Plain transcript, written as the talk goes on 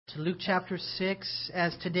to Luke chapter 6,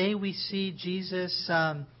 as today we see Jesus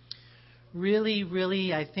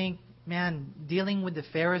really, I think, dealing with the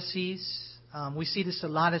Pharisees. We see this a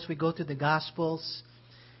lot as we go through the Gospels.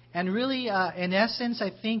 And really, in essence,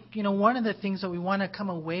 I think, one of the things that we want to come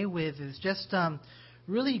away with is just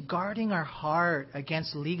really guarding our heart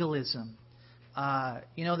against legalism.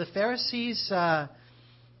 The Pharisees,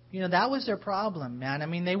 that was their problem, man. I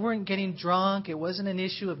mean, they weren't getting drunk. It wasn't an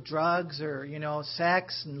issue of drugs or,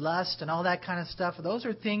 sex and lust and all that kind of stuff. Those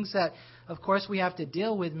are things that, of course, we have to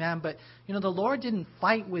deal with, man. But, the Lord didn't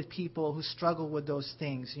fight with people who struggle with those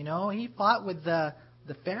things, He fought with the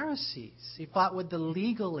Pharisees. He fought with the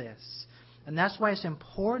legalists. And that's why it's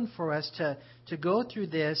important for us to go through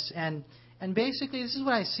this. And basically, this is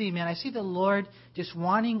what I see, man. I see the Lord just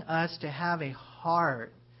wanting us to have a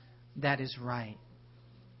heart that is right.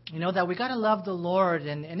 That we got to love the Lord,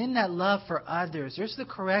 and in that love for others, there's the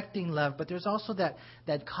correcting love, but there's also that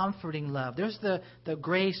comforting love. There's the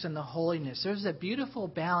grace and the holiness. There's the beautiful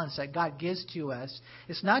balance that God gives to us.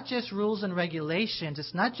 It's not just rules and regulations.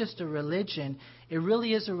 It's not just a religion. It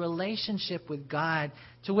really is a relationship with God,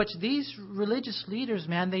 to which these religious leaders,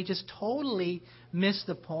 man, they just totally miss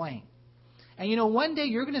the point. And one day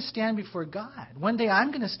you're going to stand before God. One day I'm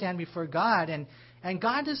going to stand before God, and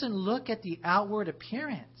God doesn't look at the outward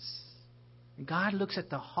appearance. God looks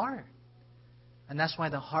at the heart. And that's why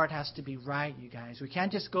the heart has to be right, you guys. We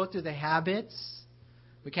can't just go through the habits.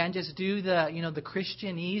 We can't just do the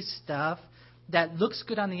Christianese stuff that looks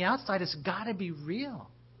good on the outside. It's got to be real.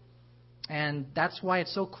 And that's why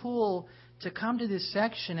it's so cool to come to this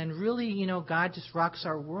section and really, God just rocks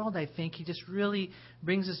our world, I think. He just really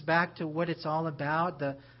brings us back to what it's all about.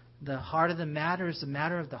 The heart of the matter is the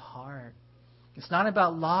matter of the heart. It's not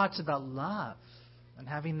about law, it's about love. And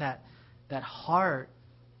having that heart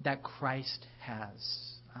that Christ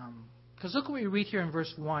has. Because look what we read here in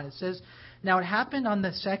verse 1. It says, "Now it happened on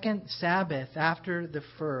the second Sabbath after the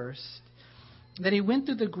first, that he went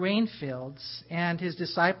through the grain fields, and his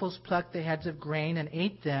disciples plucked the heads of grain and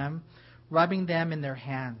ate them, rubbing them in their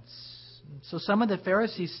hands. So some of the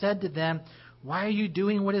Pharisees said to them, 'Why are you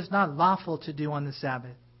doing what is not lawful to do on the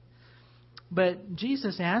Sabbath?' But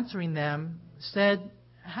Jesus answering them said,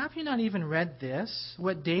 'Have you not even read this,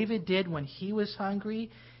 what David did when he was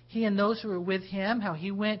hungry, he and those who were with him, how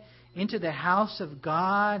he went into the house of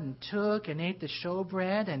God and took and ate the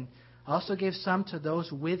showbread and also gave some to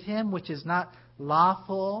those with him, which is not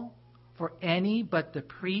lawful for any but the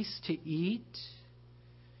priest to eat?'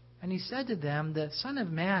 And he said to them, 'The Son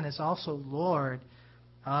of Man is also Lord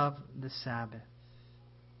of the Sabbath.'"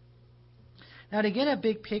 Now, to get a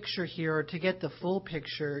big picture here, or to get the full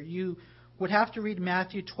picture, you would have to read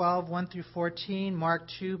Matthew 12, 1 through 14, Mark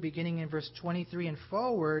 2, beginning in verse 23 and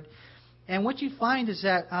forward. And what you find is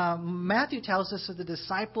that Matthew tells us that the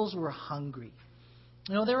disciples were hungry.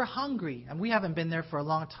 They were hungry. And we haven't been there for a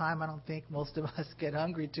long time. I don't think most of us get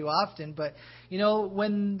hungry too often. But,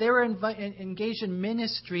 when they were engaged in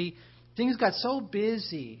ministry, things got so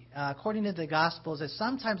busy, according to the Gospels, that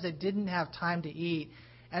sometimes they didn't have time to eat.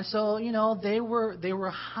 And so, they were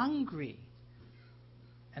hungry.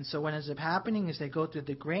 And so what ends up happening is they go through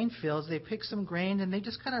the grain fields, they pick some grain, and they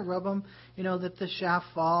just kind of rub them, that the chaff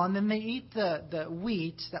fall, and then they eat the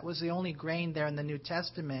wheat. That was the only grain there in the New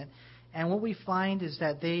Testament. And what we find is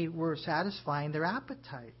that they were satisfying their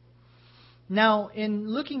appetite. Now, in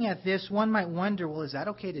looking at this, one might wonder, well, is that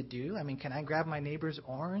okay to do? I mean, can I grab my neighbor's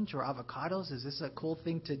orange or avocados? Is this a cool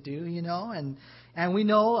thing to do, And we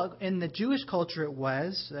know in the Jewish culture it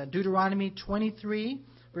was. Deuteronomy 23,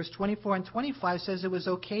 verse 24 and 25 says it was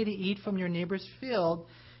okay to eat from your neighbor's field.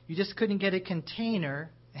 You just couldn't get a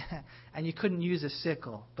container and you couldn't use a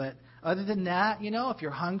sickle. But other than that, if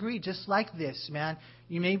you're hungry, just like this, man,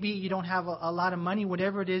 you don't have a lot of money,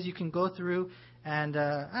 whatever it is, you can go through and,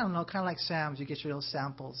 I don't know, kind of like Sam's, you get your little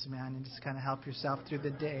samples, man, and just kind of help yourself through the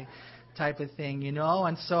day type of thing,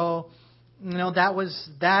 And so, that was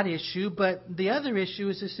that issue. But the other issue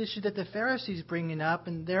is this issue that the Pharisees bringing up,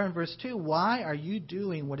 and there in verse 2, "Why are you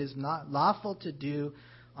doing what is not lawful to do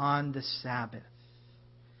on the Sabbath?"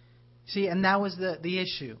 See, and that was the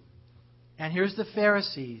issue. And here's the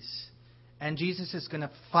Pharisees, and Jesus is going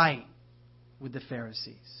to fight with the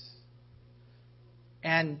Pharisees.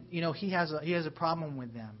 And he has a problem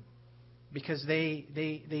with them because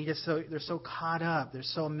they're so caught up, they're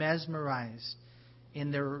so mesmerized in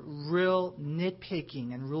their real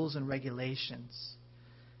nitpicking and rules and regulations.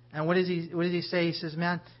 And what does he say? He says,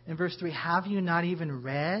 man, in verse 3, "Have you not even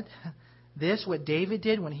read this, what David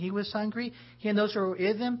did when he was hungry? He and those who were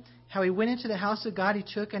with him, how he went into the house of God, he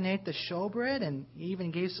took and ate the showbread, and he even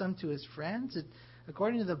gave some to his friends."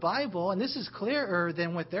 according to the Bible, and this is clearer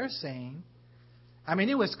than what they're saying. I mean,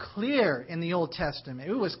 it was clear in the Old Testament.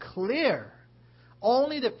 It was clear.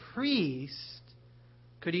 Only the priest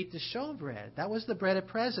could eat the showbread. That was the bread of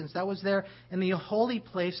presence. That was there in the holy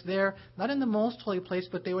place there, not in the most holy place,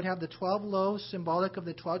 but they would have the 12 loaves, symbolic of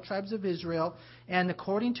the 12 tribes of Israel. And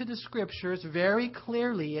according to the Scriptures, very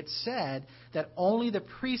clearly it said that only the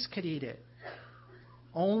priest could eat it.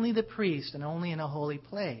 Only the priest, and only in a holy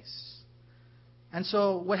place. And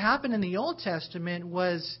so what happened in the Old Testament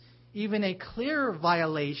was even a clearer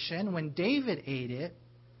violation when David ate it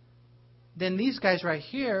than these guys right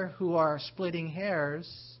here who are splitting hairs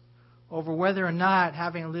over whether or not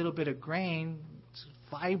having a little bit of grain,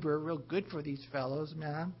 fiber, real good for these fellows,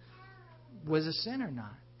 man, was a sin or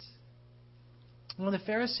not. Well, the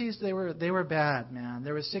Pharisees, they were bad, man.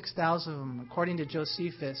 There were 6,000 of them, according to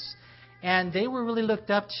Josephus. And they were really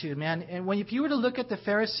looked up to, man. And if you were to look at the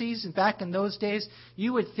Pharisees back in those days,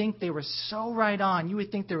 you would think they were so right on. You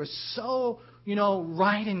would think they were so,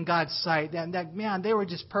 right in God's sight. That man, they were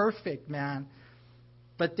just perfect, man.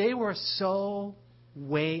 But they were so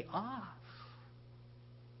way off.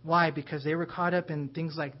 Why? Because they were caught up in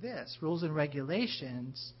things like this, rules and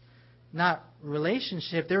regulations, not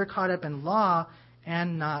relationship. They were caught up in law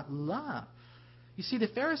and not love. You see, the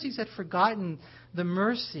Pharisees had forgotten the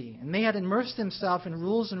mercy, and they had immersed themselves in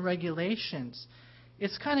rules and regulations.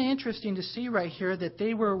 It's kind of interesting to see right here that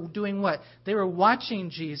they were doing what? They were watching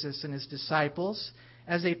Jesus and His disciples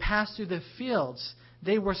as they passed through the fields.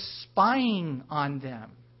 They were spying on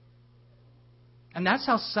them. And that's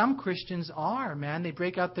how some Christians are, man. They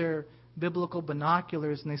break out their biblical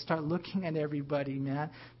binoculars and they start looking at everybody, man.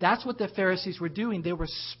 That's what the Pharisees were doing. They were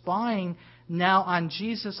spying now on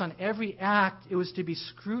Jesus, on every act. It was to be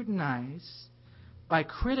scrutinized by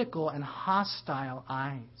critical and hostile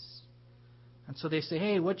eyes. And so they say,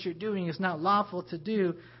 hey, what you're doing is not lawful to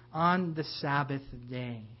do on the Sabbath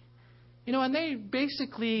day. And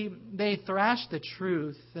they thrashed the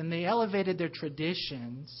truth and they elevated their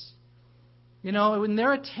traditions. In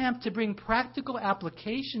their attempt to bring practical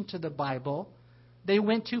application to the Bible, they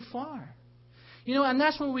went too far. And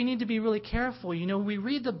that's where we need to be really careful. We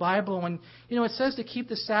read the Bible and, it says to keep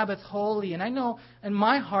the Sabbath holy. And I know in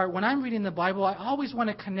my heart, when I'm reading the Bible, I always want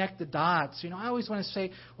to connect the dots. I always want to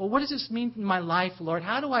say, well, what does this mean in my life, Lord?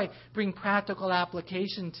 How do I bring practical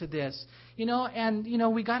application to this? We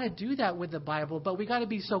got to do that with the Bible, but we got to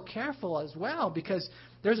be so careful as well because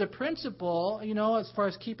there's a principle, as far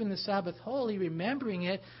as keeping the Sabbath holy, remembering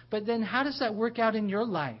it. But then how does that work out in your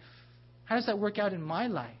life? How does that work out in my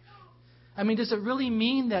life? I mean, does it really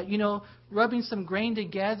mean that, rubbing some grain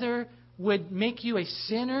together would make you a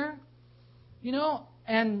sinner?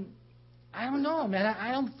 And I don't know, man.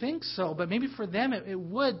 I don't think so. But maybe for them it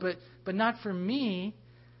would, but not for me,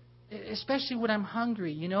 especially when I'm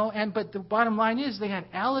hungry, But the bottom line is they had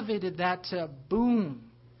elevated that to, boom,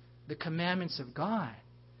 the commandments of God.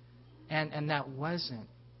 And that wasn't.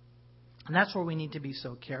 And that's where we need to be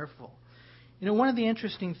so careful. One of the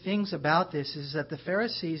interesting things about this is that the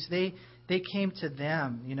Pharisees, they came to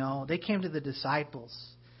them, they came to the disciples.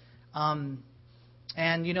 And,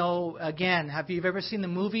 again, have you ever seen the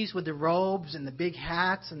movies with the robes and the big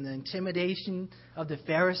hats and the intimidation of the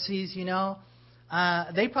Pharisees,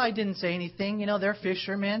 They probably didn't say anything. They're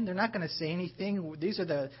fishermen. They're not going to say anything. These are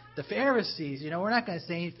the Pharisees. We're not going to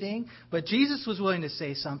say anything. But Jesus was willing to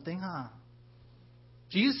say something, huh?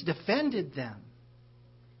 Jesus defended them.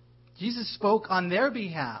 Jesus spoke on their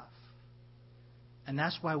behalf. And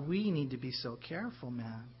that's why we need to be so careful,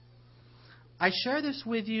 man. I share this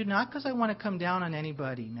with you not because I want to come down on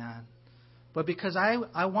anybody, man, but because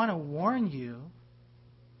I want to warn you,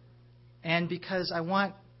 and because I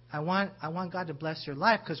want God to bless your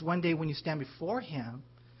life. Because one day when you stand before Him,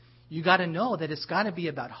 you got to know that it's got to be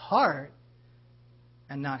about heart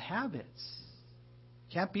and not habits.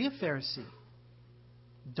 Can't be a Pharisee.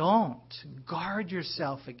 Don't. Guard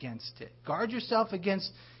yourself against it. Guard yourself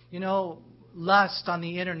against, lust on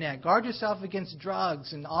the internet. Guard yourself against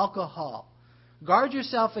drugs and alcohol. Guard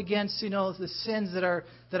yourself against, the sins that are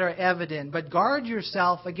evident. But guard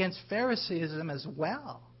yourself against Pharisaism as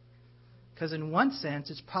well. Because in one sense,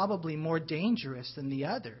 it's probably more dangerous than the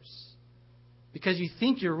others. Because you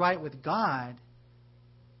think you're right with God,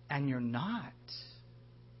 and you're not.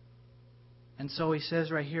 And so he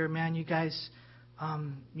says right here, man, you guys,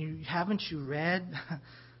 haven't you read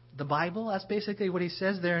the Bible? That's basically what he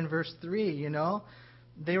says there in verse 3,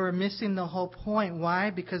 They were missing the whole point. Why?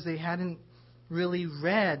 Because they hadn't really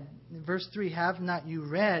read. Verse 3, have not you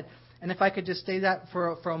read? And if I could just say that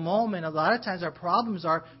for a moment, a lot of times our problems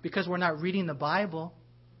are because we're not reading the Bible.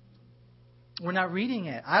 We're not reading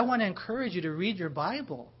it. I want to encourage you to read your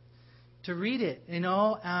Bible, to read it, and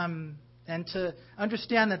to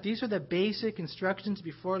understand that these are the basic instructions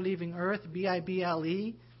before leaving earth,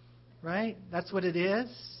 Bible, right? That's what it is.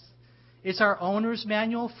 It's our owner's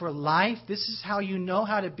manual for life. This is how you know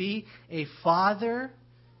how to be a father,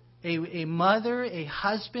 a mother, a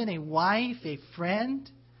husband, a wife, a friend,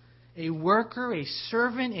 a worker, a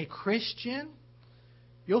servant, a Christian.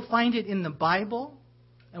 You'll find it in the Bible.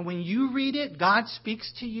 And when you read it, God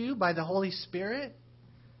speaks to you by the Holy Spirit.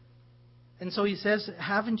 And so he says,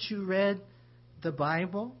 haven't you read the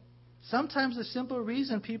Bible? Sometimes the simple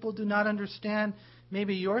reason people do not understand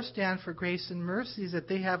maybe your stand for grace and mercy is that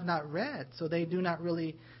they have not read. So they do not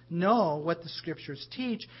really know what the Scriptures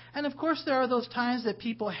teach. And of course there are those times that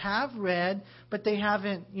people have read, but they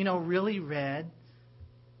haven't, really read.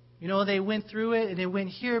 They went through it and it went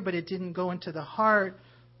here, but it didn't go into the heart,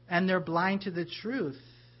 and they're blind to the truth.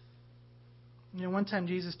 One time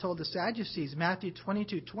Jesus told the Sadducees, Matthew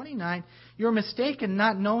 22:29, you're mistaken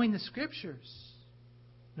not knowing the Scriptures,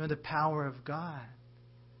 nor the power of God.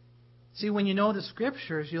 See, when you know the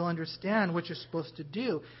Scriptures, you'll understand what you're supposed to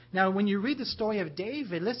do. Now, when you read the story of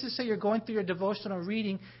David, let's just say you're going through your devotional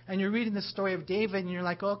reading, and you're reading the story of David, and you're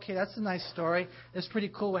like, okay, that's a nice story. It's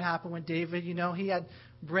pretty cool what happened with David. He had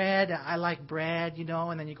bread. I like bread,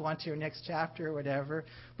 and then you go on to your next chapter or whatever.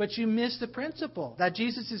 But you miss the principle that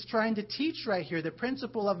Jesus is trying to teach right here, the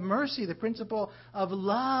principle of mercy, the principle of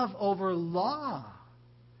love over law.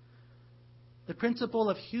 The principle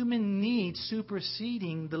of human need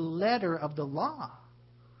superseding the letter of the law.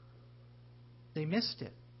 They missed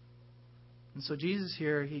it. And so Jesus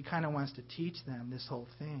here, he kind of wants to teach them this whole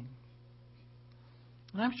thing.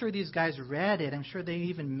 And I'm sure these guys read it. I'm sure they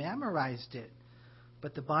even memorized it.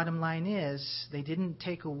 But the bottom line is, they didn't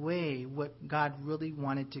take away what God really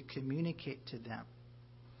wanted to communicate to them.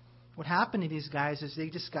 What happened to these guys is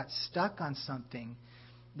they just got stuck on something.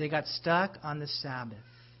 They got stuck on the Sabbath.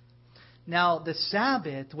 Now, the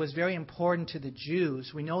Sabbath was very important to the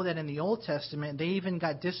Jews. We know that in the Old Testament, they even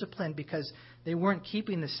got disciplined because they weren't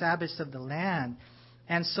keeping the Sabbaths of the land.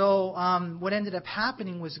 And so what ended up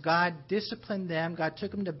happening was God disciplined them. God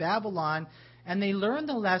took them to Babylon, and they learned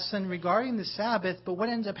the lesson regarding the Sabbath. But what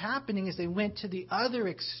ended up happening is they went to the other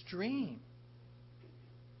extreme.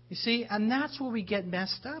 You see, and that's where we get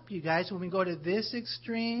messed up, you guys, when we go to this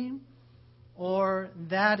extreme or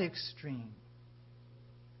that extreme.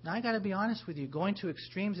 Now, I got to be honest with you. Going to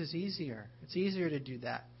extremes is easier. It's easier to do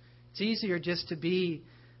that. It's easier just to be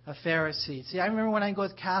a Pharisee. See, I remember when I go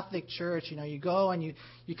to Catholic church, you go and you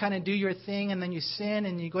kind of do your thing, and then you sin,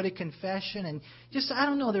 and you go to confession, and I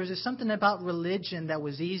don't know, there was just something about religion that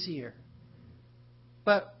was easier.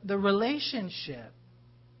 But the relationship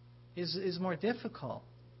is more difficult.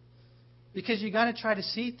 Because you got to try to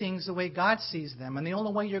see things the way God sees them. And the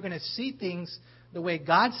only way you're going to see things the way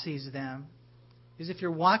God sees them is if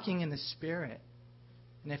you're walking in the Spirit,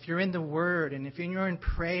 and if you're in the Word, and if you're in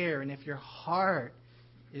prayer, and if your heart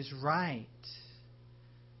is right.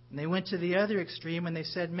 And they went to the other extreme, and they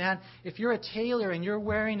said, man, if you're a tailor and you're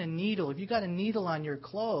wearing a needle, if you got a needle on your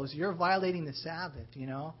clothes, you're violating the Sabbath,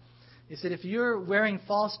 They said, if you're wearing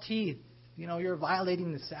false teeth, you're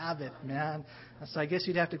violating the Sabbath, man. So I guess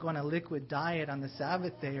you'd have to go on a liquid diet on the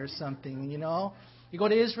Sabbath day or something, You go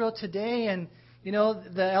to Israel today, and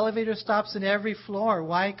the elevator stops in every floor.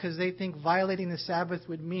 Why? Because they think violating the Sabbath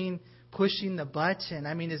would mean pushing the button.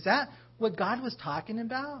 I mean, is that what God was talking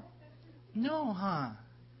about? No,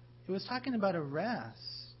 It was talking about a rest.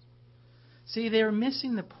 See, they were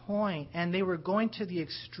missing the point, and they were going to the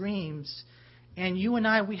extremes. And you and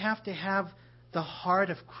I, we have to have the heart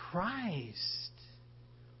of Christ.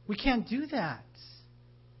 We can't do that.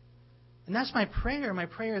 And that's my prayer. My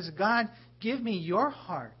prayer is, God, give me your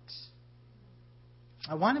heart.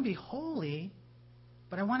 I want to be holy,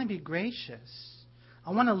 but I want to be gracious.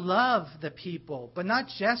 I want to love the people, but not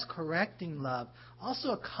just correcting love, also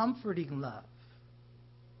a comforting love.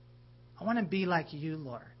 I want to be like you,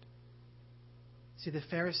 Lord. See, the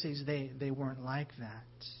Pharisees, they weren't like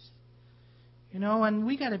that. And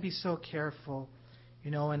we got to be so careful,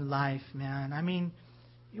 in life, man. I mean,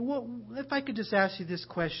 if I could just ask you this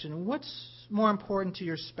question, what's more important to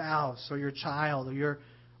your spouse or your child or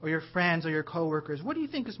your friends or your coworkers? What do you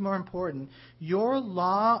think is more important? Your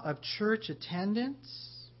law of church attendance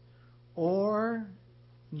or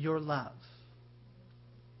your love?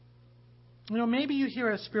 Maybe you hear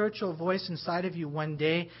a spiritual voice inside of you one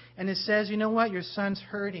day, and it says, you know what, your son's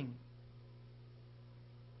hurting.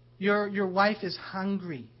 Your wife is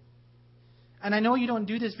hungry. And I know you don't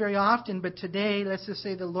do this very often, but today, let's just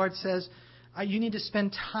say the Lord says, you need to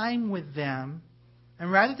spend time with them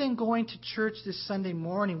And rather than going to church this Sunday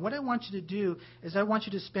morning, what I want you to do is I want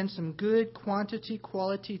you to spend some good quality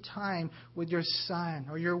time with your son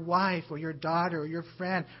or your wife or your daughter or your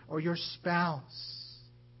friend or your spouse.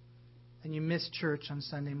 And you miss church on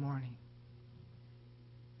Sunday morning.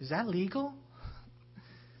 Is that legal?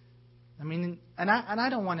 I mean, and I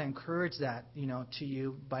don't want to encourage that, to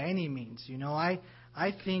you by any means.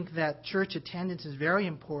 I think that church attendance is very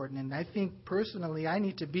important, and I think personally I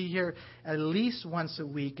need to be here at least once a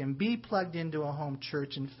week and be plugged into a home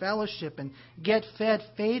church and fellowship and get fed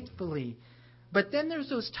faithfully. But then there's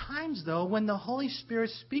those times, though, when the Holy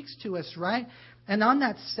Spirit speaks to us, right? And on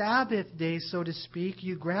that Sabbath day, so to speak,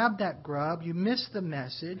 you grab that grub, you miss the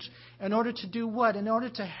message, in order to do what? In order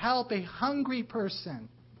to help a hungry person.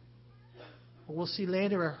 We'll see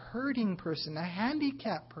later a hurting person, a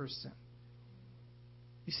handicapped person.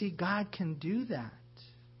 You see, God can do that.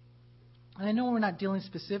 And I know we're not dealing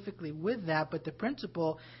specifically with that, but the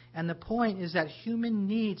principle and the point is that human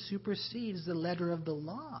need supersedes the letter of the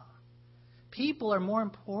law. People are more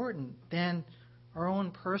important than our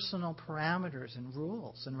own personal parameters and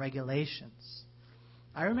rules and regulations.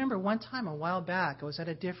 I remember one time a while back, I was at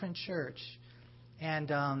a different church, and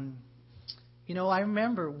I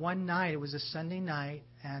remember one night, it was a Sunday night,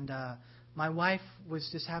 and my wife was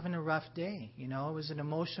just having a rough day. It was an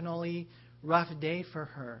emotionally rough day for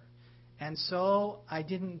her. And so I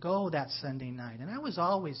didn't go that Sunday night. And I was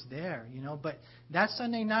always there, but that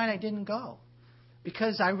Sunday night I didn't go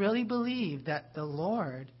because I really believed that the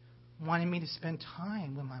Lord wanted me to spend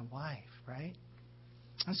time with my wife, right?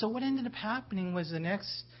 And so what ended up happening was the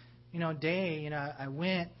next, day, I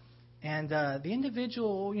went. And the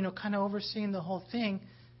individual, kind of overseeing the whole thing,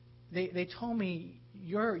 they told me,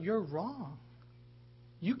 you're wrong.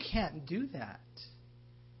 You can't do that.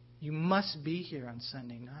 You must be here on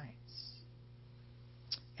Sunday nights.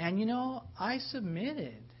 And, I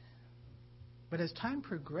submitted. But as time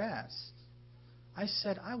progressed, I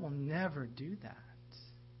said, I will never do that.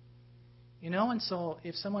 And so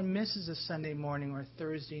if someone misses a Sunday morning or a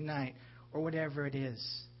Thursday night or whatever it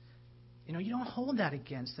is, you don't hold that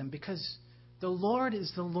against them because the Lord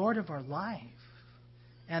is the Lord of our life.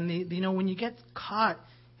 And, when you get caught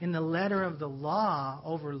in the letter of the law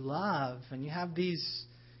over love and you have these,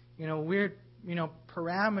 weird,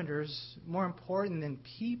 parameters more important than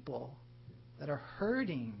people that are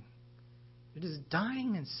hurting, they're just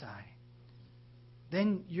dying inside,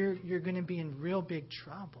 then you're going to be in real big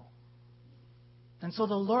trouble. And so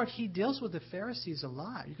the Lord, He deals with the Pharisees a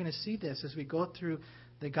lot. You're going to see this as we go through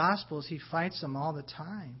the Gospels. He fights them all the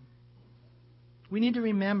time. We need to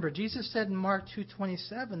remember, Jesus said in Mark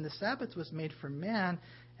 2:27, the Sabbath was made for man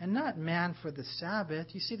and not man for the Sabbath.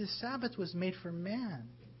 You see, the Sabbath was made for man.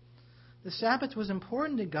 The Sabbath was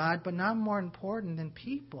important to God, but not more important than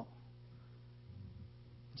people.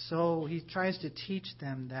 So He tries to teach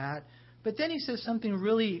them that. But then He says something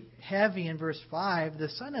really heavy in verse 5. The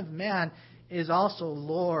Son of Man is also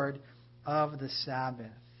Lord of the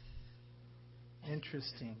Sabbath.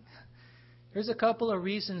 Interesting. Here's a couple of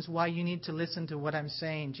reasons why you need to listen to what I'm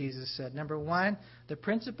saying, Jesus said. Number one, the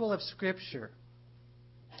principle of Scripture.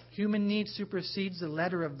 Human need supersedes the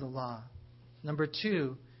letter of the law. Number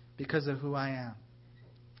two, because of who I am.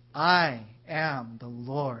 I am the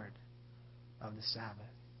Lord of the Sabbath.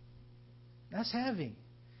 That's heavy.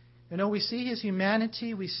 We see His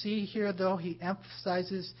humanity. We see here, though, He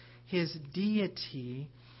emphasizes His deity.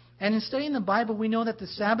 And in studying the Bible, we know that the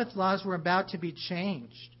Sabbath laws were about to be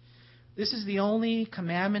changed. This is the only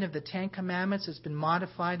commandment of the Ten Commandments that's been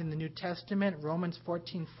modified in the New Testament. Romans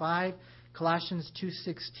 14:5, Colossians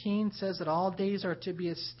 2:16 says that all days are to be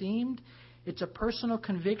esteemed. It's a personal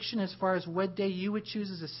conviction as far as what day you would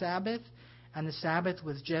choose as a Sabbath, and the Sabbath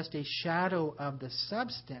was just a shadow of the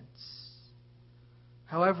substance.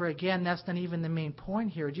 However, again, that's not even the main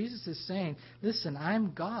point here. Jesus is saying, listen,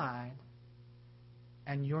 I'm God,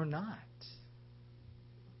 and you're not.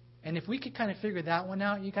 And if we could kind of figure that one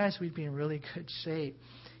out, you guys, we'd be in really good shape.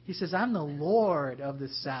 He says, I'm the Lord of the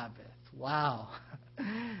Sabbath. Wow.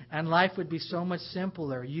 And life would be so much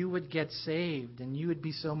simpler. You would get saved, and you would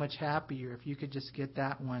be so much happier if you could just get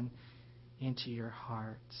that one into your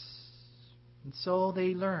hearts. And so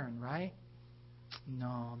they learn, right?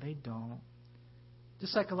 No, they don't.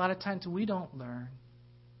 Just like a lot of times we don't learn.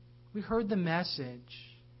 We heard the message,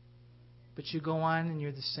 but you go on and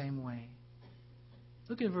you're the same way.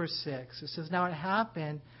 Look at verse 6. It says, Now it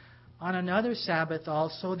happened on another Sabbath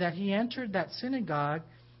also that he entered that synagogue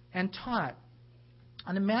and taught.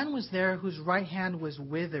 And a man was there whose right hand was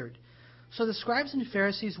withered. So the scribes and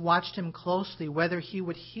Pharisees watched him closely, whether he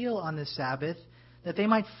would heal on the Sabbath, that they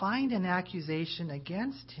might find an accusation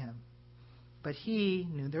against him. But he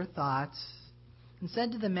knew their thoughts and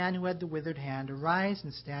said to the man who had the withered hand, "Arise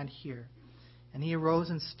and stand here." And he arose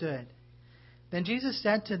and stood. Then Jesus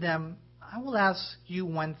said to them, "I will ask you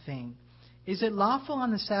one thing. Is it lawful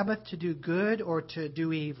on the Sabbath to do good or to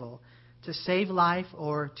do evil, to save life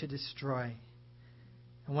or to destroy?"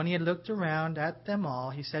 And when he had looked around at them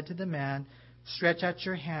all, he said to the man, "Stretch out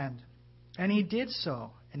your hand." And he did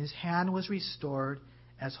so, and his hand was restored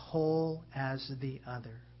as whole as the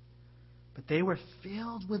other. But they were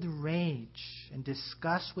filled with rage and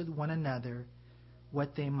discussed with one another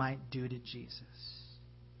what they might do to Jesus.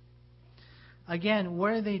 Again,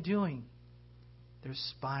 what are they doing? They're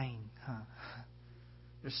spying.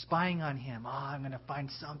 They're spying on him. I'm going to find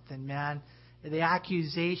something, man. The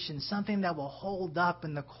accusation, something that will hold up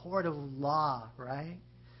in the court of law, right?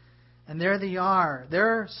 And there they are.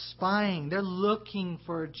 They're spying. They're looking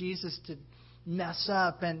for Jesus to mess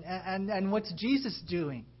up. And what's Jesus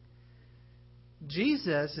doing?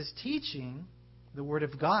 Jesus is teaching the Word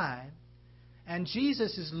of God, and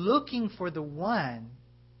Jesus is looking for the one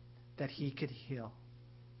that he could heal.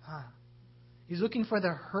 He's looking for the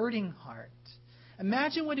hurting heart.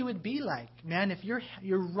 Imagine what it would be like, man, if your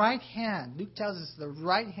right hand, Luke tells us the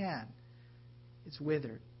right hand, is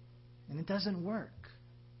withered, and it doesn't work.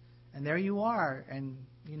 And there you are, and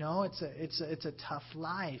it's a tough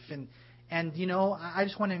life, and I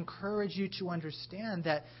just want to encourage you to understand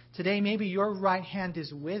that today maybe your right hand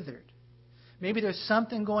is withered. Maybe there's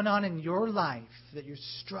something going on in your life that you're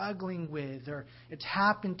struggling with, or it's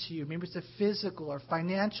happened to you. Maybe it's a physical or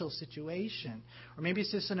financial situation, or maybe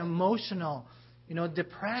it's just an emotional,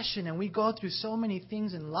 depression. And we go through so many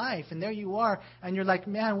things in life, and there you are, and you're like,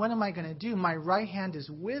 man, what am I going to do? My right hand is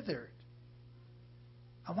withered.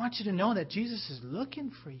 I want you to know that Jesus is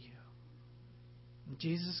looking for you. And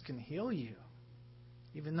Jesus can heal you,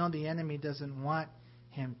 even though the enemy doesn't want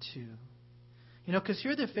him to. Because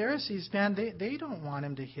here the Pharisees, man, they don't want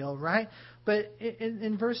him to heal, right? But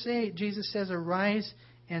in verse 8, Jesus says, "Arise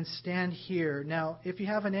and stand here." Now, if you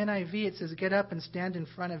have an NIV, it says, "Get up and stand in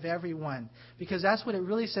front of everyone," because that's what it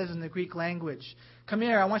really says in the Greek language. Come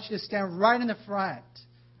here, I want you to stand right in the front.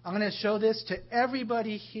 I'm going to show this to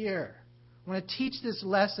everybody here. I'm going to teach this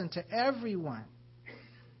lesson to everyone.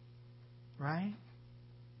 Right?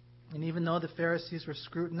 And even though the Pharisees were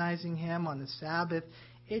scrutinizing him on the Sabbath,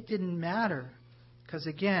 it didn't matter. Because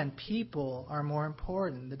again, people are more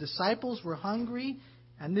important. The disciples were hungry,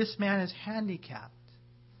 and this man is handicapped.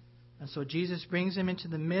 And so Jesus brings him into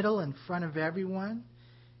the middle in front of everyone.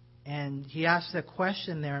 And he asks a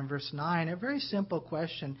question there in verse 9, a very simple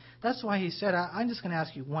question. That's why he said, I'm just going to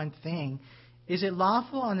ask you one thing. Is it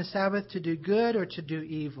lawful on the Sabbath to do good or to do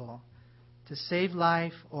evil? To save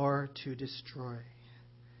life or to destroy?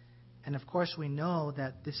 And of course we know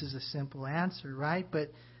that this is a simple answer, right?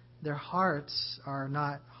 But their hearts are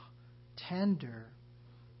not tender.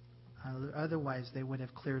 Otherwise they would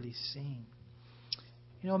have clearly seen.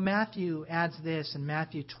 Matthew adds this in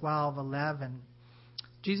Matthew 12:11.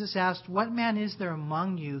 Jesus asked, "What man is there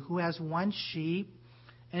among you who has one sheep,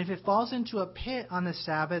 and if it falls into a pit on the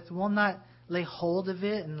Sabbath, will not lay hold of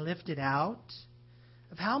it and lift it out?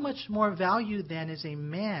 Of how much more value then is a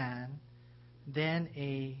man than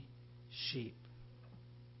a sheep?"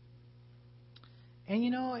 And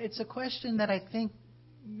it's a question that I think,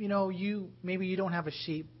 maybe you don't have a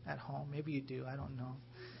sheep at home. Maybe you do. I don't know.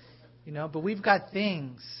 But we've got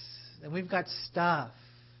things, and we've got stuff.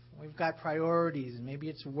 We've got priorities. Maybe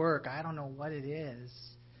it's work. I don't know what it is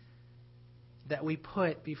that we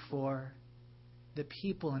put before the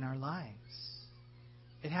people in our lives.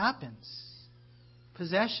 It happens.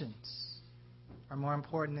 Possessions are more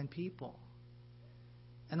important than people.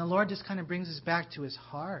 And the Lord just kind of brings us back to his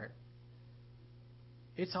heart.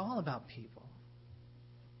 It's all about people.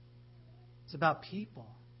 It's about people.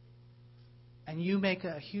 And you make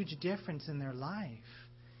a huge difference in their life.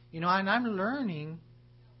 And I'm learning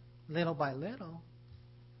little by little.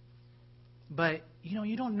 But,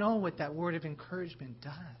 you don't know what that word of encouragement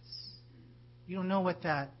does. You don't know what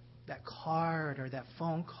that card or that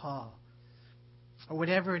phone call or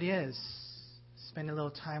whatever it is. Spend a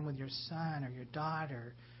little time with your son or your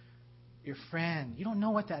daughter, your friend. You don't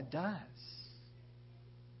know what that does.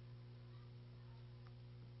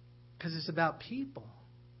 Because it's about people.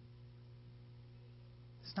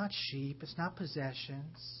 It's not sheep. It's not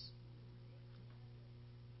possessions.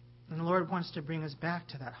 And the Lord wants to bring us back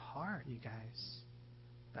to that heart, you guys.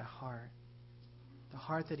 That heart. The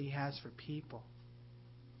heart that he has for people.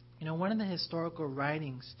 One of the historical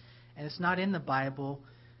writings, and it's not in the Bible,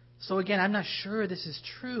 so again, I'm not sure this is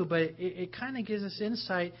true, but it kind of gives us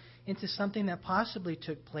insight into something that possibly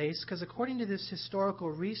took place, because according to this historical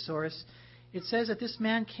resource, it says that this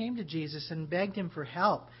man came to Jesus and begged him for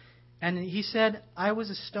help. And he said, I was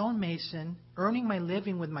a stonemason, earning my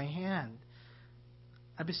living with my hand.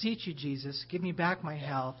 I beseech you, Jesus, give me back my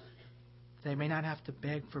health, that I may not have to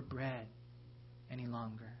beg for bread any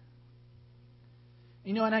longer.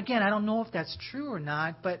 And again, I don't know if that's true or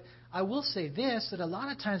not, but I will say this, that a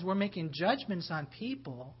lot of times we're making judgments on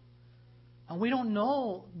people, and we don't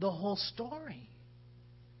know the whole story.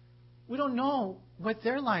 We don't know what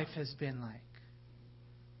their life has been like.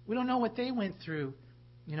 We don't know what they went through,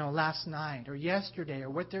 last night or yesterday, or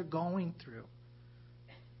what they're going through.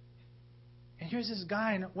 And here's this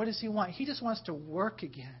guy, and what does he want? He just wants to work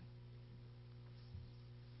again.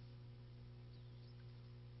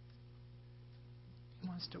 He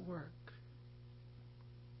wants to work.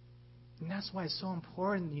 And that's why it's so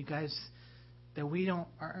important, you guys, that we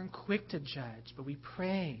aren't quick to judge, but we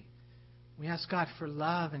pray. We ask God for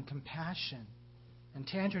love and compassion and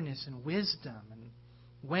tenderness and wisdom and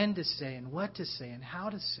when to say and what to say and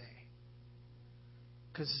how to say.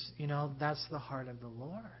 Because, that's the heart of the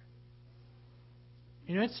Lord.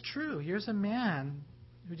 It's true. Here's a man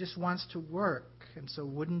who just wants to work. And so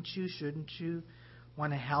shouldn't you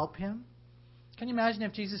want to help him? Can you imagine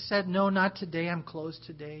if Jesus said, no, not today, I'm closed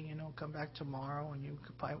today, come back tomorrow and you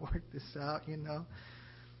could probably work this out,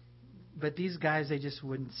 But these guys, they just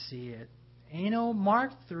wouldn't see it. And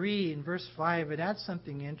Mark 3 in verse 5, it adds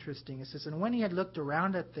something interesting. It says, and when he had looked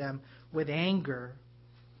around at them with anger,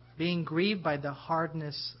 being grieved by the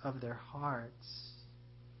hardness of their hearts,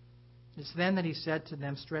 it's then that he said to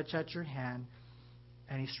them, stretch out your hand.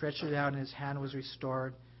 And he stretched it out, and his hand was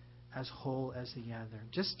restored as whole as the other.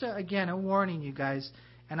 Just, again, a warning, you guys.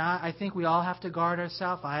 And I think we all have to guard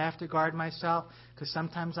ourselves. I have to guard myself because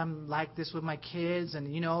sometimes I'm like this with my kids. And,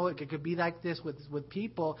 it could be like this with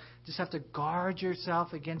people. Just have to guard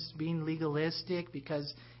yourself against being legalistic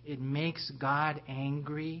because it makes God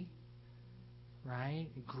angry. Right?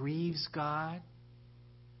 It grieves God.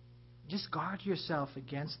 Just guard yourself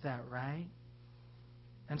against that, right?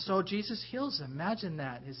 And so Jesus heals him. Imagine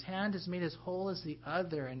that. His hand is made as whole as the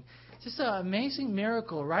other. And it's just an amazing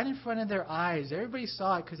miracle right in front of their eyes. Everybody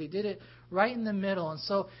saw it because he did it right in the middle. And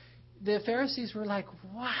so the Pharisees were like,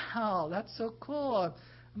 wow, that's so cool.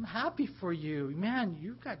 I'm happy for you. Man,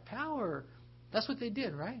 you've got power. That's what they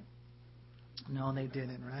did, right? No, they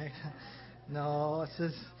didn't, right? No, it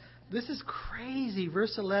says, this is crazy.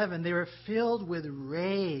 Verse 11, they were filled with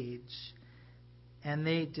rage. And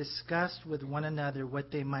they discussed with one another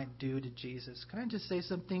what they might do to Jesus. Can I just say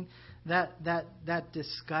something? That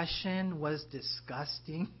discussion was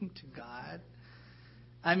disgusting to God.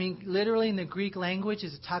 I mean, literally in the Greek language,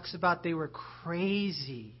 it talks about they were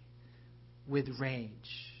crazy with rage.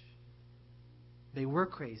 They were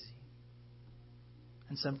crazy.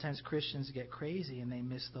 And sometimes Christians get crazy and they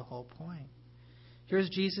miss the whole point.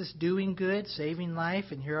 Here's Jesus doing good, saving life,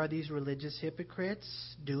 and here are these religious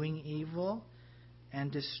hypocrites doing evil and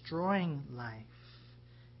destroying life.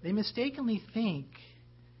 They mistakenly think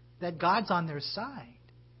that God's on their side,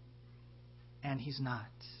 and He's not.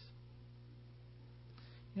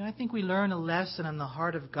 I think we learn a lesson on the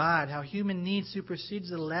heart of God, how human need supersedes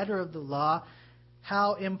the letter of the law,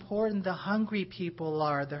 how important the hungry people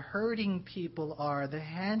are, the hurting people are, the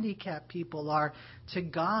handicapped people are to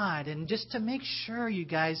God. And just to make sure, you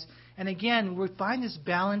guys, and again, we find this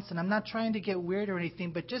balance, and I'm not trying to get weird or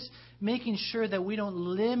anything, but just making sure that we don't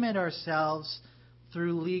limit ourselves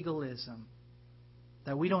through legalism,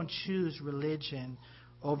 that we don't choose religion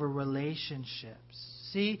over relationships.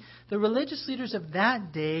 See, the religious leaders of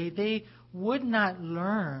that day, they would not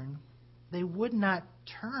learn, they would not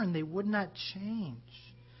turn, they would not change.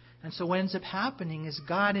 And so what ends up happening is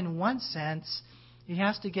God, in one sense, He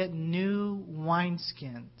has to get new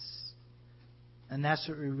wineskins. And that's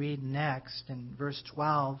what we read next in verse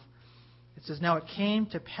 12. It says, now it came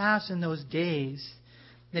to pass in those days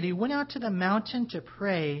that He went out to the mountain to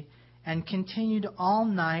pray and continued all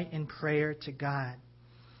night in prayer to God.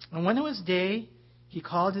 And when it was day, He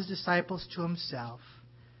called His disciples to Himself.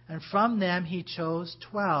 And from them He chose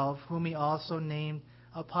 12, whom He also named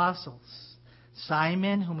apostles.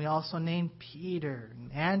 Simon, whom He also named Peter,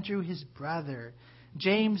 and Andrew his brother,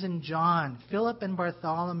 James and John, Philip and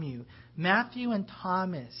Bartholomew, Matthew and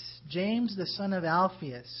Thomas, James the son of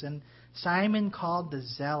Alphaeus, and Simon called the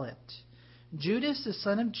Zealot, Judas the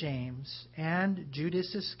son of James, and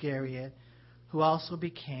Judas Iscariot, who also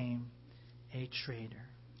became a traitor.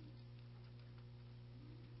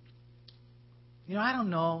 I don't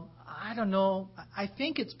know. I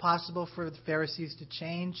think it's possible for the Pharisees to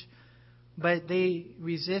change, but they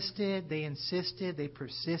resisted, they insisted, they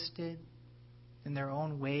persisted in their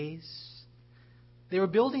own ways. They were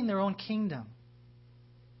building their own kingdom.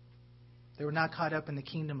 They were not caught up in the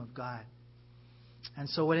kingdom of God. And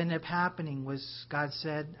so what ended up happening was God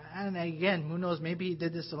said, and again, who knows, maybe He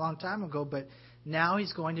did this a long time ago, but now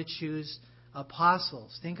He's going to choose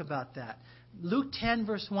apostles. Think about that. Luke 10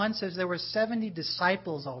 verse 1 says there were 70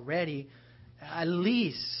 disciples already, at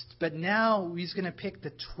least, but now He's going to pick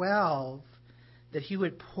the 12 that He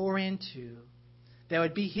would pour into, that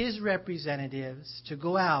would be His representatives to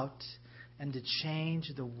go out and to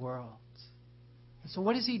change the world. And so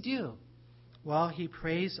what does He do? Well, He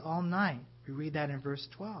prays all night. We read that in verse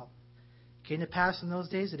 12. It came to pass in those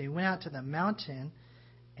days that He went out to the mountain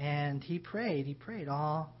and He prayed. He prayed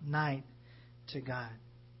all night to God.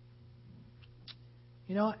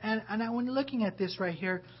 You know, and when looking at this right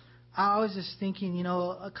here, I was just thinking, you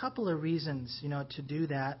know, a couple of reasons, you know, to do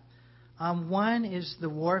that. One is the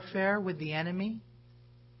warfare with the enemy.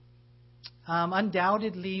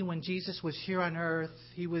 Undoubtedly, when Jesus was here on earth,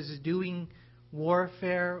 He was doing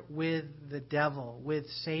warfare with the devil, with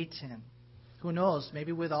Satan. Who knows?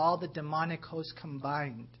 Maybe with all the demonic hosts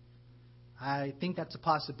combined. I think that's a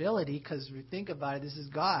possibility because if you think about it, this is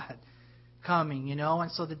God coming, you know.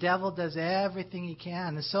 And so the devil does everything he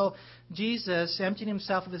can. And so Jesus, emptying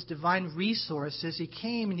Himself of His divine resources, He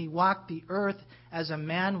came and He walked the earth as a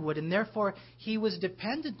man would. And therefore, He was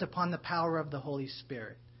dependent upon the power of the Holy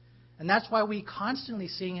Spirit. And that's why we constantly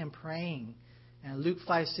see Him praying. And Luke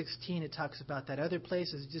 5:16, it talks about that. Other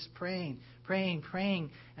places, just praying, praying, praying.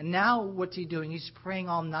 And now what's He doing? He's praying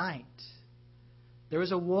all night. There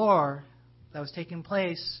was a war that was taking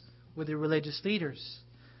place with the religious leaders.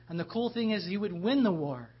 And the cool thing is He would win the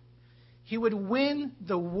war. He would win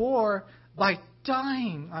the war by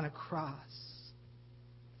dying on a cross.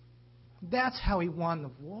 That's how He won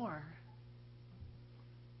the war.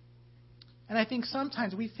 And I think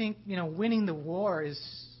sometimes we think, you know, winning the war is,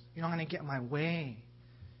 you know, I'm going to get my way.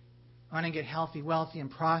 I'm going to get healthy, wealthy,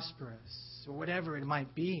 and prosperous, or whatever it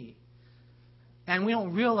might be. And we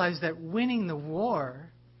don't realize that winning the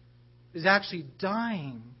war is actually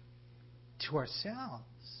dying to ourselves.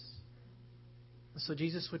 So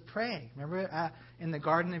Jesus would pray. Remember, in the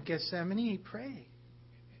Garden of Gethsemane, He prayed.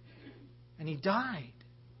 And He died.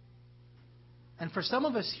 And for some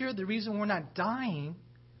of us here, the reason we're not dying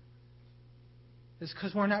is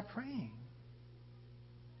because we're not praying.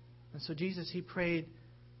 And so Jesus, He prayed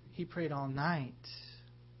all night.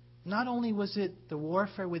 Not only was it the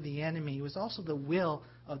warfare with the enemy, it was also the will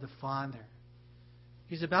of the Father.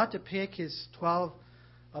 He's about to pick His 12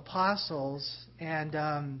 apostles,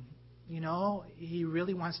 and, you know, He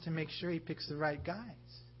really wants to make sure He picks the right guys.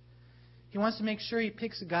 He wants to make sure He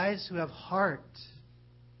picks the guys who have heart.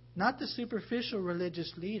 Not the superficial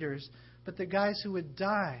religious leaders, but the guys who would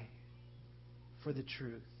die for the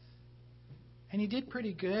truth. And He did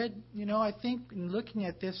pretty good. You know, I think in looking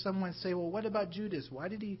at this, someone say, well, what about Judas? Why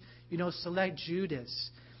did He, you know, select Judas?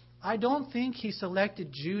 I don't think He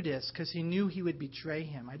selected Judas because He knew he would betray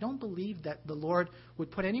Him. I don't believe that the Lord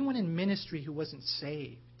would put anyone in ministry who wasn't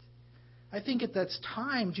saved. I think at that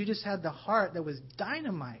time, Judas had the heart that was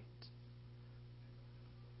dynamite.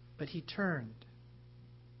 But he turned.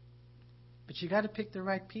 But you got to pick the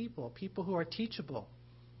right people. People who are teachable.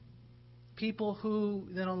 People who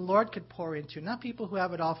the Lord could pour into. Not people who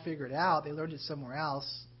have it all figured out. They learned it somewhere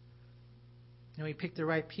else. You know, He picked the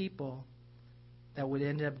right people that would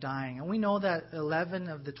end up dying. And we know that 11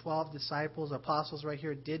 of the 12 disciples, apostles right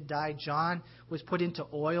here, did die. John was put into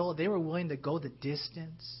oil. They were willing to go the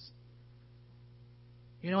distance.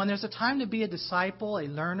 You know, and there's a time to be a disciple, a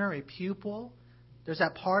learner, a pupil. There's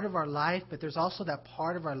that part of our life, but there's also that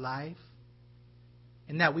part of our life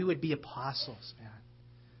in that we would be apostles, man.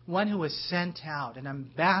 One who was sent out, an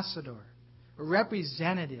ambassador, a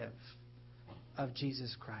representative of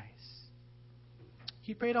Jesus Christ.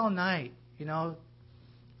 He prayed all night, you know,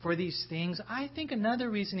 for these things. I think another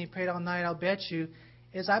reason He prayed all night, I'll bet you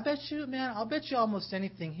almost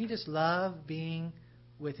anything. He just loved being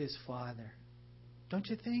with His Father. Don't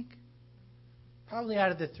you think? Probably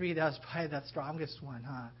out of the three, that was probably the strongest one,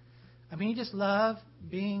 huh? I mean, He just loved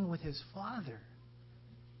being with His Father.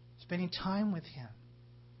 Spending time with Him.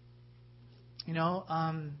 You know,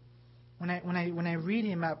 when I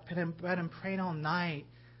read about him praying all night,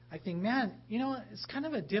 I think, man, you know, it's kind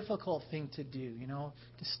of a difficult thing to do, you know,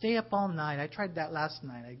 to stay up all night. I tried that last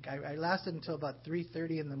night. I lasted until about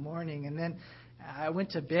 3:30 in the morning, and then I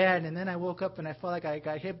went to bed, and then I woke up and I felt like I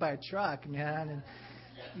got hit by a truck, man. And,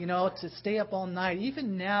 you know, to stay up all night.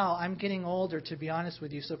 Even now, I'm getting older, to be honest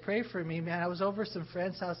with you, so pray for me, man. I was over some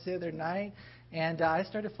friend's house the other night, and I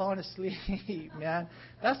started falling asleep, man.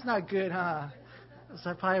 That's not good, huh? It was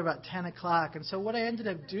probably about 10 o'clock. And so what I ended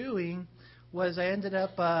up doing was I ended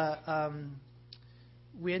up,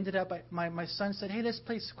 my son said, hey, let's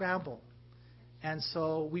play Scrabble. And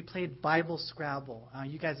so we played Bible Scrabble.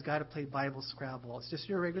 You guys got to play Bible Scrabble. It's just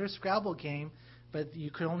your regular Scrabble game, but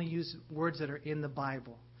you could only use words that are in the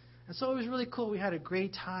Bible. And so it was really cool. We had a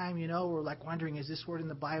great time, We're like wondering, is this word in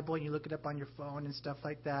the Bible? And you look it up on your phone and stuff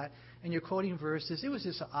like that. And you're quoting verses. It was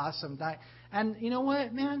just an awesome night. And you know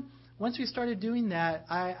what, man? Once we started doing that,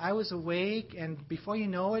 I was awake. And before you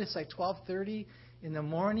know it, it's like 12:30 in the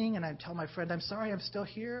morning. And I tell my friend, I'm sorry I'm still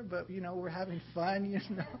here, but, we're having fun,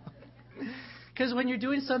 Because when you're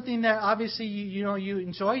doing something that obviously you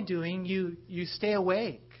enjoy doing, you stay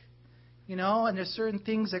awake. And there's certain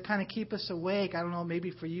things that kind of keep us awake. I don't know,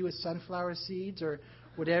 maybe for you it's sunflower seeds or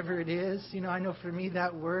whatever it is. I know for me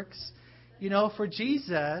that works. For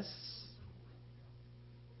Jesus,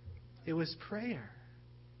 it was prayer.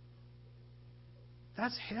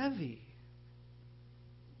 That's heavy.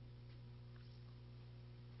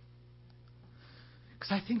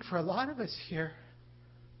 Because I think for a lot of us here,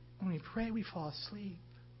 when we pray, we fall asleep.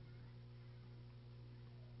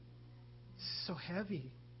 It's so heavy.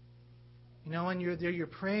 And you're there, you're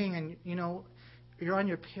praying, and, you're on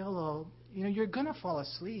your pillow, you're going to fall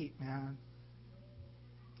asleep, man.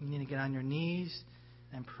 You need to get on your knees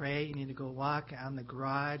and pray. You need to go walk out in the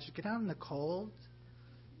garage. Get out in the cold.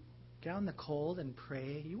 Get out in the cold and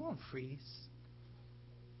pray. You won't freeze.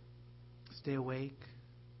 Stay awake.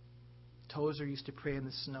 Tozer used to pray in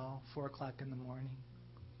the snow, 4 o'clock in the morning.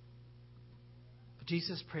 But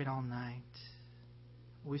Jesus prayed all night.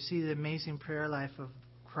 We see the amazing prayer life of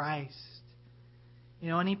Christ.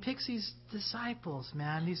 And he picks these disciples,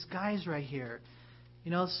 man, these guys right here.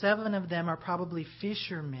 7 of them are probably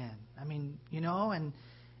fishermen. And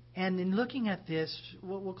in looking at this,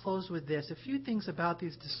 we'll close with this. A few things about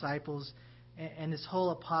these disciples and this whole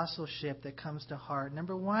apostleship that comes to heart.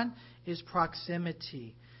 Number 1 is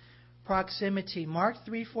proximity. Proximity. Mark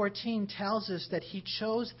 3:14 tells us that he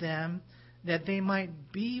chose them that they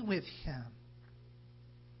might be with him.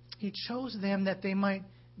 He chose them that they might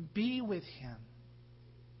be with him.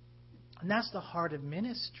 And that's the heart of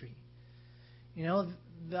ministry.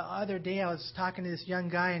 The other day I was talking to this young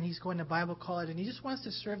guy, and he's going to Bible college, and he just wants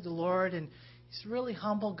to serve the Lord, and he's a really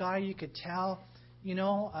humble guy, you could tell.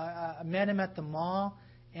 I met him at the mall,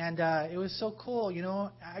 and it was so cool.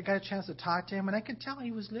 I got a chance to talk to him, and I could tell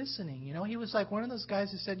he was listening. He was like one of those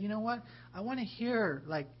guys who said, you know what, I want to hear,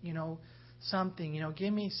 something,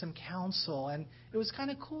 give me some counsel. And it was kind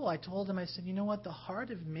of cool. I told him, I said, you know what, the heart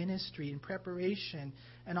of ministry and preparation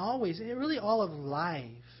and always, really all of life,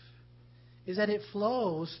 is that it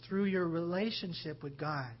flows through your relationship with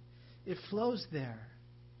God. It flows there.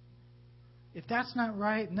 If that's not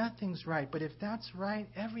right, nothing's right. But if that's right,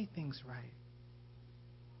 everything's right.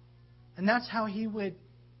 And that's how he would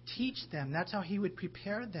teach them. That's how he would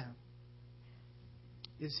prepare them.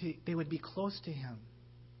 They would be close to him.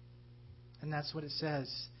 And that's what it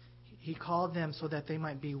says. He called them so that they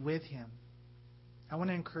might be with him. I want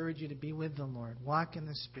to encourage you to be with the Lord. Walk in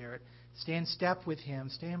the Spirit. Stay in step with him.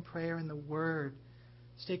 Stay in prayer in the Word.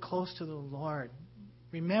 Stay close to the Lord.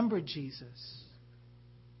 Remember Jesus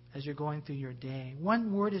as you're going through your day.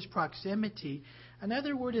 One word is proximity.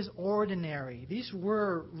 Another word is ordinary. These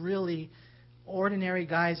were really ordinary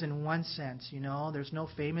guys in one sense. There's no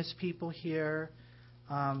famous people here.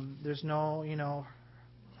 There's no,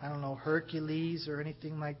 Hercules or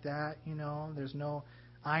anything like that, There's no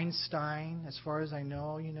Einstein, as far as I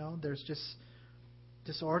know, There's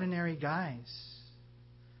just ordinary guys.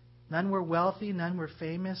 None were wealthy, none were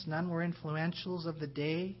famous, none were influentials of the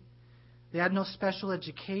day. They had no special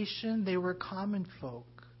education. They were common folk.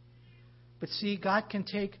 But see, God can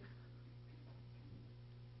take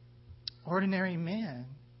ordinary men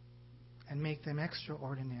and make them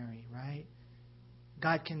extraordinary, right?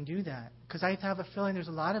 God can do that. Because I have a feeling there's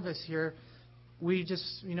a lot of us here, we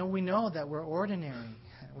just, we know that we're ordinary.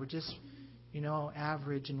 We're just,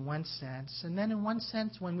 average in one sense. And then in one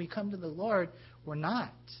sense, when we come to the Lord, we're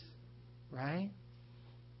not, right?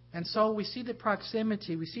 And so we see the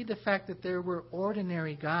proximity. We see the fact that there were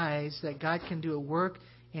ordinary guys, that God can do a work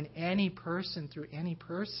in any person, through any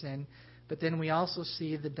person. But then we also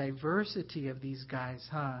see the diversity of these guys,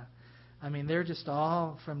 huh? They're just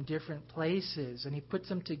all from different places. And he puts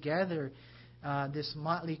them together, this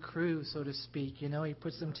motley crew, so to speak. He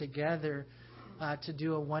puts them together to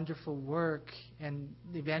do a wonderful work and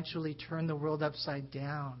eventually turn the world upside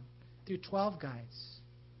down through 12 guys.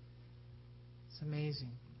 It's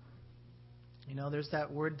amazing. There's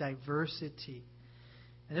that word diversity.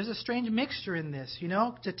 And there's a strange mixture in this,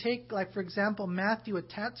 to take, like, for example, Matthew, a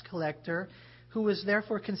tax collector, who was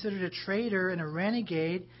therefore considered a traitor and a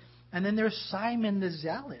renegade, And then there's Simon the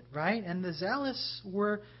Zealot, right? And the Zealots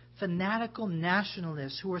were fanatical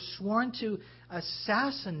nationalists who were sworn to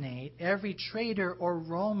assassinate every traitor or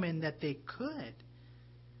Roman that they could.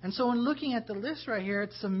 And so in looking at the list right here,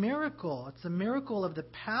 it's a miracle. It's a miracle of the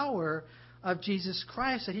power of Jesus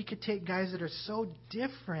Christ that he could take guys that are so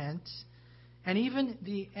different and even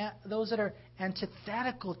those that are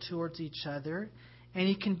antithetical towards each other, and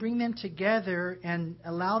he can bring them together and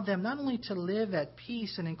allow them not only to live at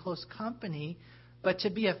peace and in close company, but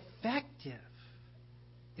to be effective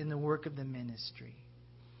in the work of the ministry.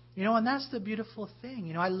 And that's the beautiful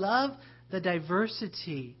thing. I love the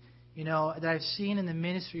diversity, that I've seen in the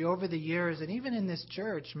ministry over the years and even in this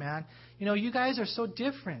church, man. You guys are so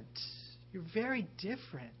different. You're very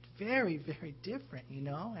different. Very, very different,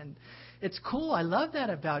 and it's cool. I love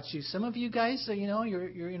that about you. Some of you guys,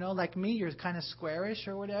 you're like me, you're kind of squarish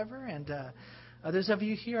or whatever, and others of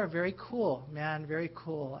you here are very cool, man, very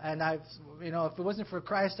cool. And if it wasn't for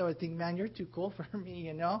Christ, I would think, man, you're too cool for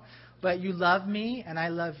me, But you love me, and I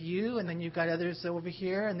love you, and then you've got others over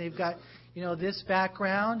here, and they've got, this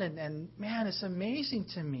background, and man, it's amazing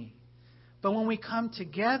to me. But when we come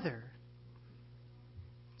together,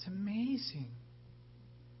 it's amazing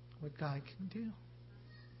what God can do.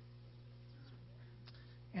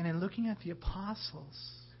 And in looking at the apostles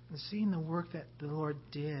and seeing the work that the Lord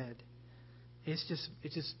did, it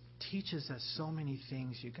just teaches us so many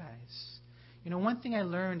things, you guys. One thing I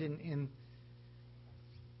learned in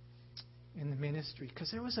the ministry,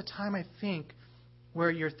 because there was a time, I think,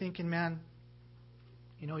 where you're thinking, man,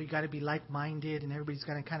 you got to be like-minded and everybody's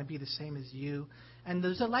got to kind of be the same as you. And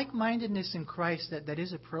there's a like-mindedness in Christ that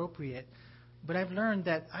is appropriate. But I've learned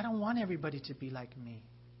that I don't want everybody to be like me.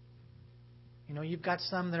 You've got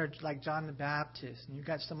some that are like John the Baptist, and you've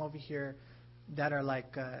got some over here that are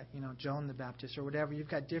like, Joan the Baptist or whatever. You've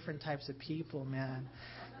got different types of people, man.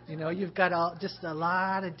 You've got just a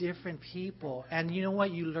lot of different people. And you know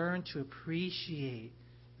what? You learn to appreciate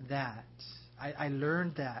that. I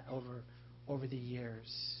learned that over the years.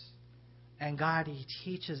 And God, He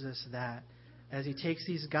teaches us that as He takes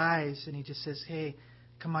these guys and He just says, hey,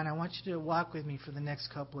 come on, I want you to walk with me for the next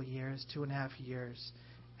couple of years, 2.5 years,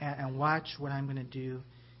 and watch what I'm going to do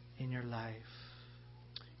in your life.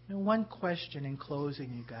 One question in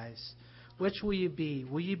closing, you guys. Which will you be?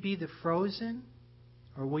 Will you be the frozen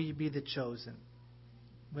or will you be the chosen?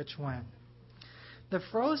 Which one? The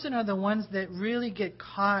frozen are the ones that really get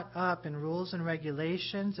caught up in rules and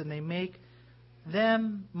regulations, and they make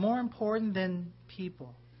them more important than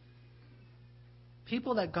people.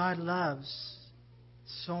 People that God loves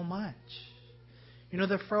so much.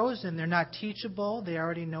 The frozen, they're not teachable. They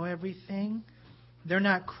already know everything. They're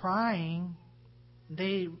not crying.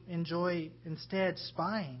 They enjoy instead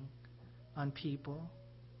spying on people.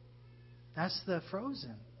 That's the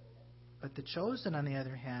frozen. But the chosen, on the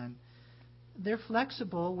other hand, they're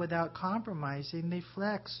flexible without compromising. They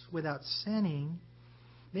flex without sinning.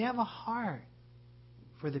 They have a heart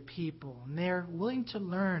for the people. And they're willing to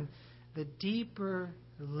learn the deeper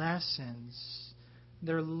lessons.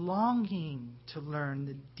 They're longing to learn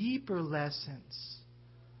the deeper lessons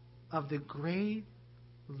of the great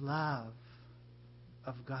love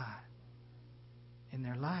of God in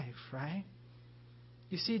their life, right?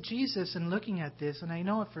 You see, Jesus, in looking at this, and I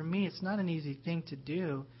know for me it's not an easy thing to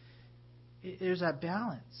do, there's that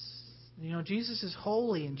balance. Jesus is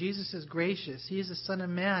holy and Jesus is gracious. He is the Son of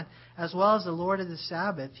Man as well as the Lord of the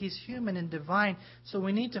Sabbath. He's human and divine, so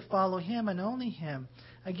we need to follow Him and only Him.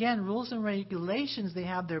 Again, rules and regulations, they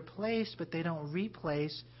have their place, but they don't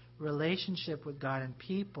replace relationship with God and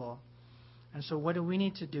people. And so what do we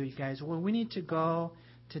need to do, you guys? Well, we need to go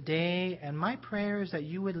today, and my prayer is that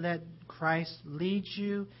you would let Christ lead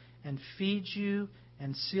you and feed you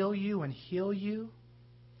and seal you and heal you.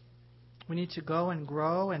 We need to go and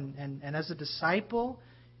grow, and as a disciple,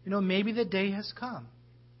 maybe the day has come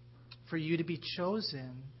for you to be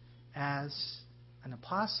chosen as an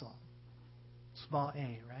apostle. Small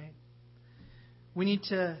a, right? We need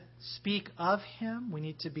to speak of Him. We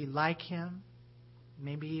need to be like Him.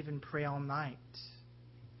 Maybe even pray all night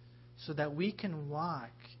so that we can walk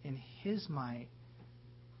in His might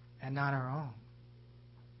and not our own.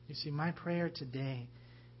 You see, my prayer today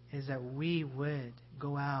is that we would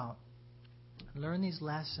go out, learn these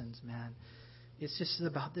lessons, man. It's just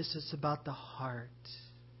about this. It's about the heart.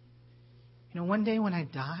 One day when I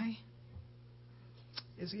die,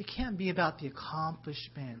 it can't be about the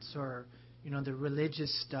accomplishments or, the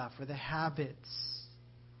religious stuff or the habits.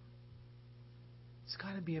 It's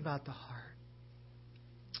got to be about the heart.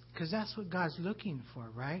 Because that's what God's looking for,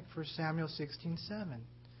 right? 1 Samuel 16:7.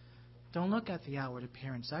 Don't look at the outward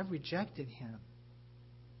appearance. I've rejected him.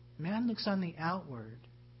 Man looks on the outward,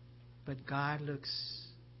 but God looks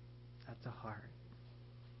at the heart.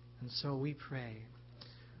 And so we pray,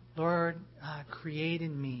 Lord, create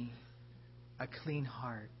in me a clean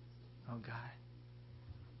heart, oh God.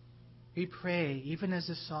 We pray, even as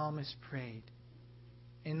the psalmist prayed,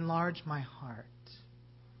 enlarge my heart.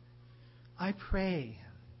 I pray,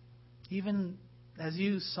 even as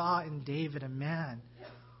you saw in David a man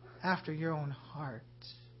after your own heart,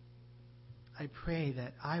 I pray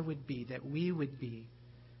that we would be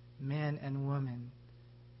men and women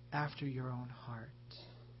after your own heart.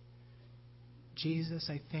 Jesus,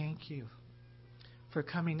 I thank you for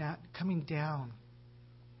coming down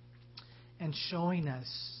and showing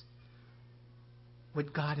us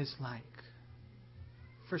what God is like.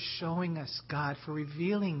 For showing us, God, for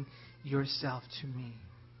revealing yourself to me.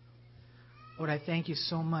 Lord, I thank you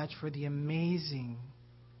so much for the amazing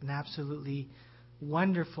and absolutely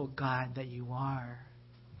wonderful God that you are.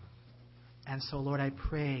 And so, Lord, I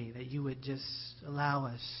pray that you would just allow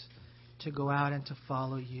us to go out and to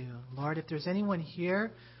follow you. Lord, if there's anyone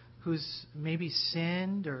here who's maybe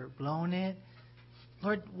sinned or blown it,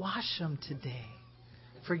 Lord, wash them today.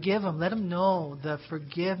 Forgive them. Let them know the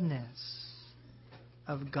forgiveness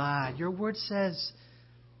of God. Your word says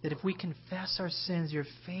that if we confess our sins, you're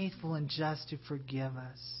faithful and just to forgive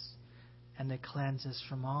us and to cleanse us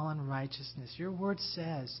from all unrighteousness. Your word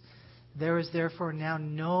says there is therefore now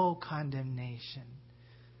no condemnation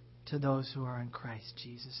to those who are in Christ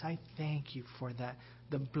Jesus. I thank you for that,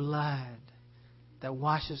 the blood that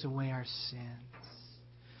washes away our sins.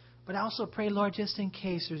 But I also pray, Lord, just in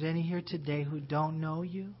case there's any here today who don't know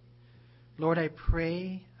you, Lord, I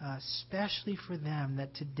pray especially for them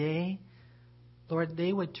that today, Lord,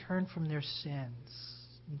 they would turn from their sins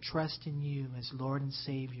and trust in you as Lord and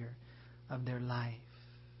Savior of their life.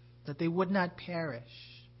 That they would not perish,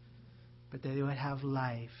 but that they would have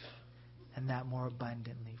life, and that more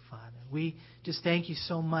abundantly, Father. We just thank you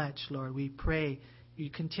so much, Lord. We pray you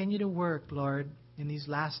continue to work, Lord, in these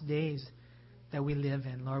last days that we live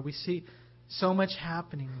in, Lord. We see so much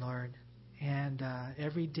happening, Lord, and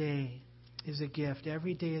every day is a gift.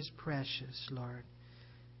 Every day is precious, Lord.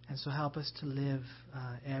 And so help us to live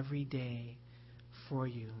every day for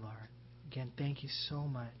you, Lord. Again, thank you so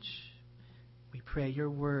much. We pray your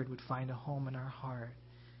word would find a home in our heart,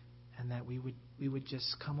 and that we would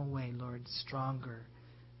just come away, Lord, stronger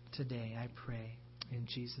today, I pray. In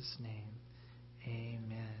Jesus' name,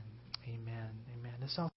 amen. Amen. Amen. Let's all